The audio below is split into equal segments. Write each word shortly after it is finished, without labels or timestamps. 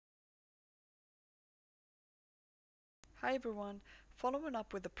Hi everyone, following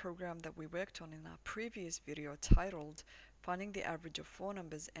up with the program that we worked on in our previous video titled Finding the Average of Four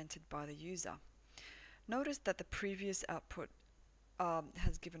Numbers Entered by the User. Notice that the previous output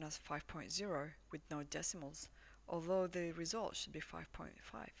has given us 5.0 with no decimals, although the result should be 5.5.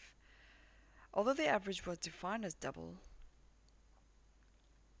 Although the average was defined as double,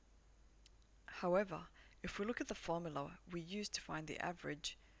 however, if we look at the formula we used to find the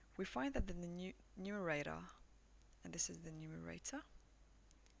average, we find that the numerator, and this is the numerator,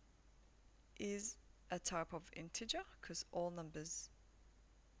 is a type of integer because all numbers,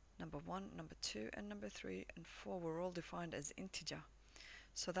 number 1, number 2, and number 3 and 4 were all defined as integer.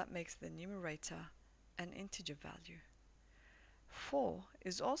 So that makes the numerator an integer value. 4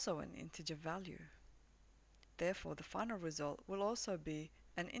 is also an integer value. Therefore, the final result will also be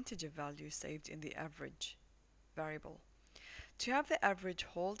an integer value saved in the average variable. To have the average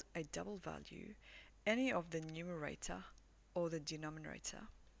hold a double value, any of the numerator or the denominator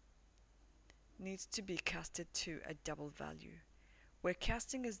needs to be casted to a double value, where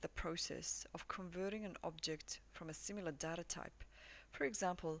casting is the process of converting an object from a similar data type, for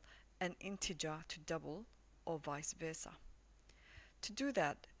example, an integer to double or vice versa. To do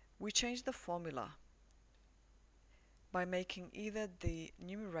that, we change the formula by making either the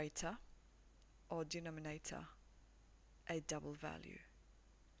numerator or denominator a double value.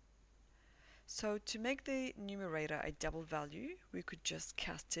 So to make the numerator a double value, we could just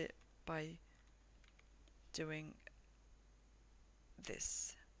cast it by doing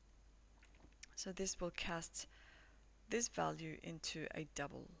this. So this will cast this value into a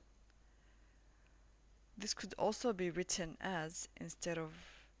double. This could also be written as, instead of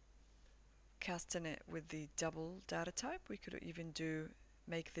casting it with the double data type, we could even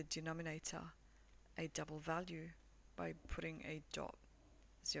make the denominator a double value by putting a dot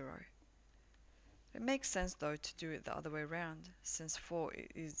 0. It makes sense though to do it the other way around, since 4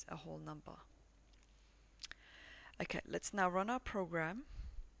 is a whole number. Okay, let's now run our program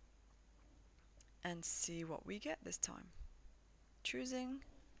and see what we get this time. Choosing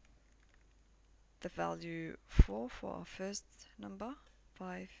the value 4 for our first number,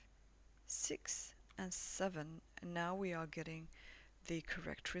 5, 6, and 7, and now we are getting the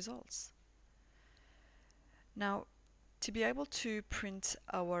correct results. Now, to be able to print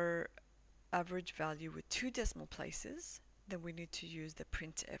our average value with 2 decimal places, then we need to use the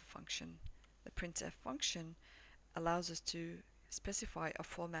printf function. The printf function allows us to specify a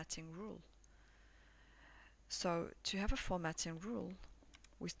formatting rule. So to have a formatting rule,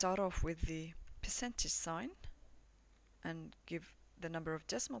 we start off with the percentage sign and give the number of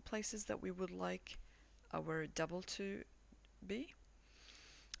decimal places that we would like our double to be,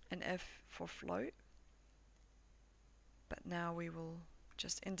 and F for float. But now we will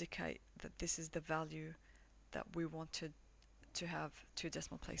just indicate that this is the value that we wanted to have 2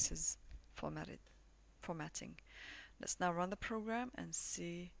 decimal places formatting. Let's now run the program and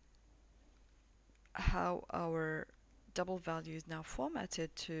see how our double value is now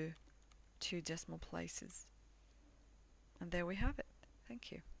formatted to 2 decimal places. And there we have it.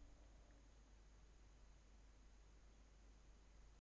 Thank you.